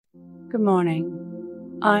Good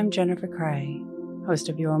morning. I'm Jennifer Cray, host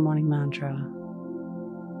of Your Morning Mantra.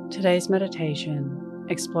 Today's meditation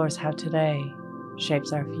explores how today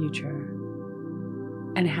shapes our future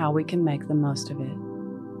and how we can make the most of it.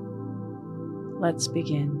 Let's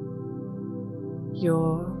begin.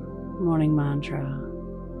 Your morning mantra.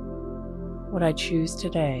 What I choose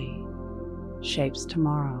today shapes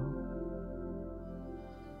tomorrow.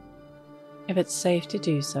 If it's safe to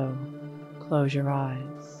do so, close your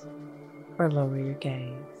eyes or lower your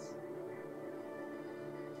gaze.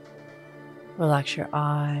 Relax your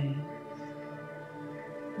eyes,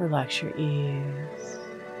 relax your ears,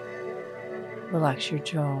 relax your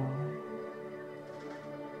jaw.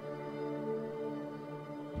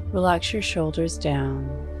 Relax your shoulders down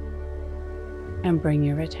and bring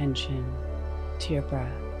your attention to your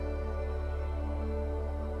breath.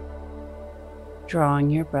 Drawing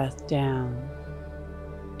your breath down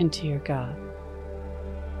into your gut.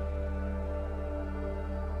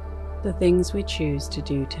 The things we choose to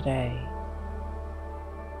do today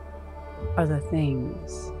are the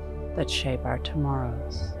things that shape our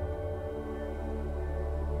tomorrows.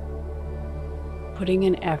 Putting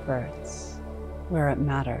in efforts where it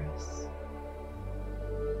matters.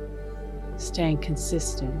 Staying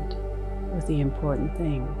consistent with the important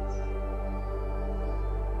things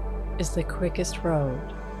is the quickest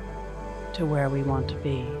road to where we want to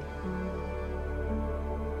be.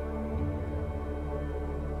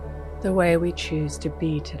 The way we choose to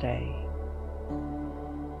be today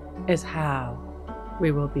is how we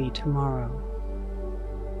will be tomorrow.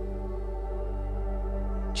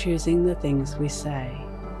 Choosing the things we say,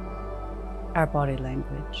 our body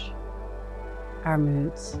language, our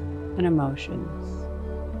moods and emotions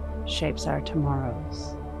shapes our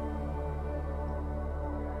tomorrows.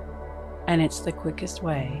 And it's the quickest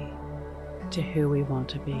way to who we want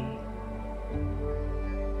to be.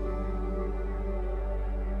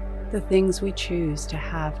 The things we choose to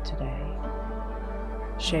have today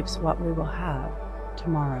shapes what we will have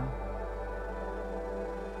tomorrow.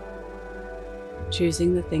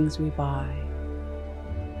 Choosing the things we buy,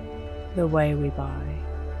 the way we buy,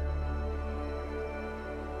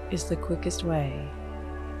 is the quickest way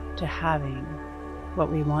to having what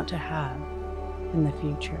we want to have in the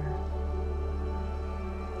future.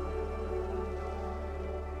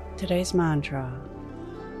 Today's mantra,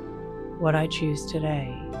 what I choose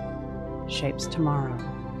today shapes tomorrow.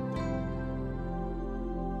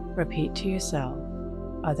 Repeat to yourself,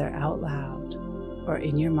 either out loud or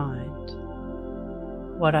in your mind,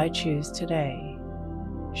 what I choose today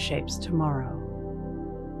shapes tomorrow.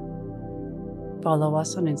 Follow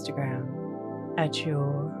us on Instagram at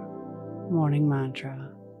Your Morning Mantra.